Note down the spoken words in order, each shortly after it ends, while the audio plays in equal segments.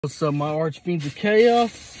What's up, my arch fiends of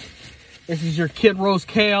chaos? This is your Kid Rose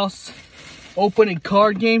Chaos opening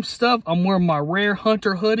card game stuff. I'm wearing my Rare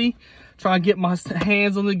Hunter hoodie, trying to get my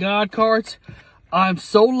hands on the God cards. I'm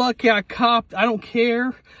so lucky I copped. I don't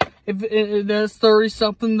care if that's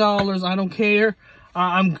 $30-something. I don't care.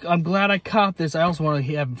 I'm glad I copped this. I also want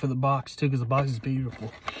to have it for the box too, because the box is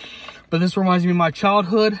beautiful. But this reminds me of my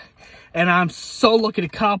childhood, and I'm so lucky to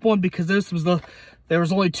cop one because this was there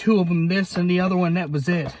was only two of them, this and the other one, that was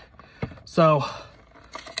it. So,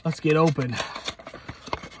 let's get open.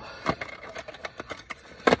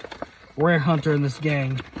 Rare Hunter in this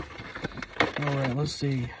gang. Alright, let's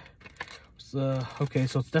see. Okay,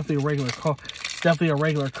 so it's definitely a regular card. It's definitely a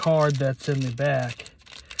regular card that's in the back.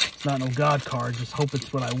 It's not no God card, just hope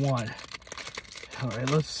it's what I want. Alright,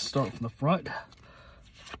 let's start from the front.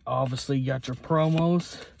 Obviously, you got your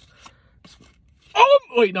promos. Oh,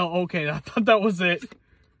 wait, no, okay, I thought that was it.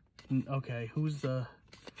 Okay, who's the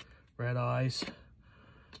Red Eyes?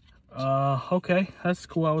 Okay, that's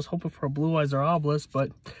cool. I was hoping for a Blue Eyes or Obelisk,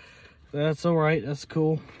 but that's alright, that's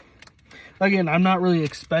cool. Again, I'm not really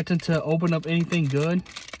expecting to open up anything good,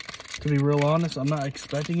 to be real honest. I'm not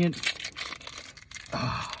expecting it. In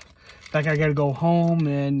fact, I gotta go home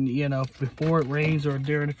and, you know, before it rains or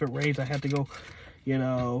during if it rains, I have to go, you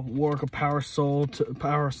know, work a power saw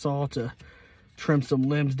to trim some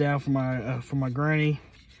limbs down for my granny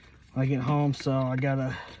when I get home, so I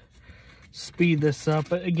gotta speed this up.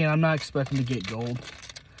 But again, I'm not expecting to get gold.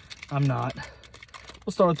 I'm not.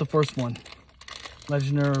 We'll start with the first one.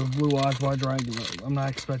 Legendary Blue Eyes White Dragon. I'm not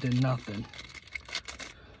expecting nothing.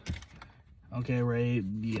 Okay, Ray.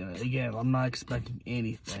 Yeah, again, I'm not expecting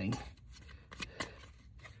anything.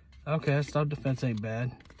 Okay, Stop Defense ain't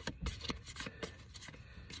bad.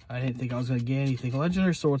 I didn't think I was gonna get anything.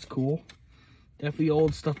 Legendary Sword's cool. Definitely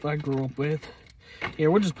old stuff I grew up with. Here,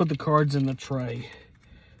 we'll just put the cards in the tray.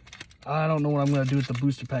 I don't know what I'm going to do with the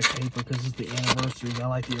booster pack paper because it's the anniversary. I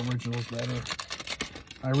like the originals better.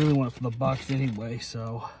 I really want it for the box anyway,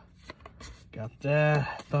 so. Got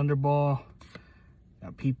that. Thunderball.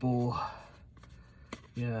 Got people.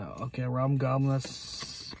 Yeah, okay, Rob Goblin.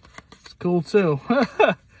 That's cool too.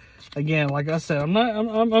 Again, like I said,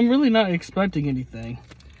 I'm really not expecting anything.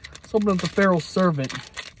 Let's open up the Feral Servant.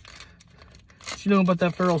 What you know about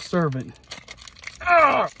that Feral Servant?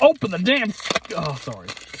 Open the damn... Oh, sorry.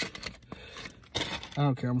 I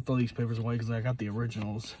don't care. I'm going to throw these papers away because I got the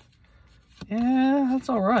originals. Yeah, that's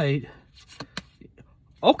alright.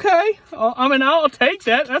 Okay. I mean, I'll take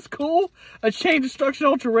that. That's cool. A Chain Destruction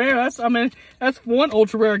Ultra Rare. That's one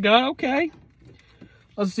Ultra Rare guy. Okay.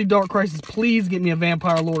 Let's see, Dark Crisis. Please get me a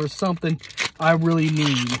Vampire Lord or something I really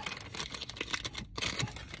need.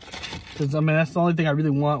 Because, I mean, that's the only thing I really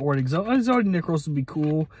want. Or Exalted Necros would be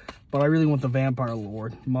cool. But I really want the Vampire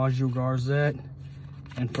Lord. Maju Garzette.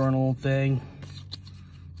 Infernal thing.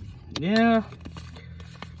 Yeah.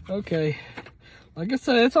 Okay. Like I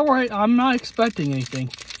said, it's alright. I'm not expecting anything.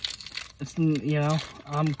 It's, you know,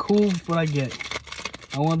 I'm cool with what I get.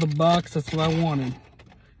 I wanted the box. That's what I wanted.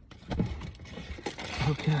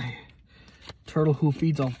 Okay. Turtle Who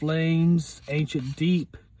Feeds on Flames. Ancient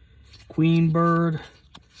Deep. Queen Bird.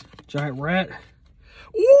 Giant Rat.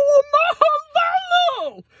 Ooh,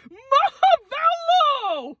 Mahavalo!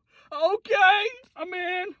 Mahavalo! Okay, I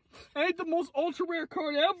mean, ain't the most ultra rare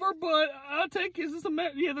card ever, but I'll take it.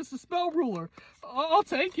 Yeah, this is Spell Ruler. I'll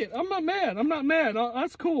take it. I'm not mad. I'm not mad.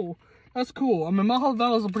 That's cool. That's cool. I mean,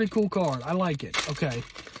 Mahavalo is a pretty cool card. I like it. Okay,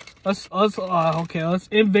 let's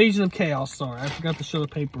Invasion of Chaos. Sorry, I forgot to show the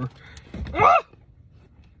paper. Ah!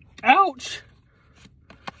 Ouch!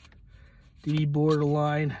 DD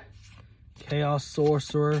Borderline. Chaos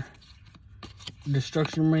Sorcerer,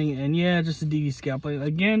 Destruction Ring, and yeah, just a DD Scout Blade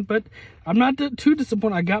again, but I'm not too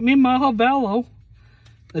disappointed. I got me Mahavalo.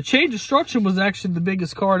 The Chain Destruction was actually the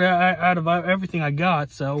biggest card out of everything I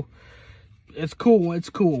got, so it's cool. It's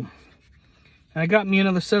cool. And I got me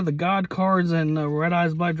another set of the God cards and Red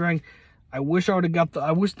Eyes Black Dragon. I wish I would have got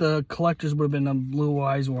I wish the collectors would have been a Blue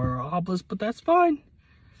Eyes or a Obelisk, but that's fine.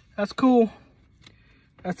 That's cool.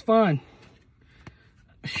 That's fine.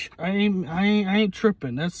 I ain't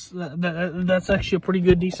tripping. That's actually a pretty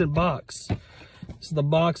good, decent box. This is the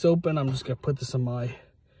box open. I'm just gonna put this in my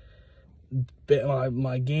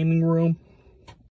gaming room.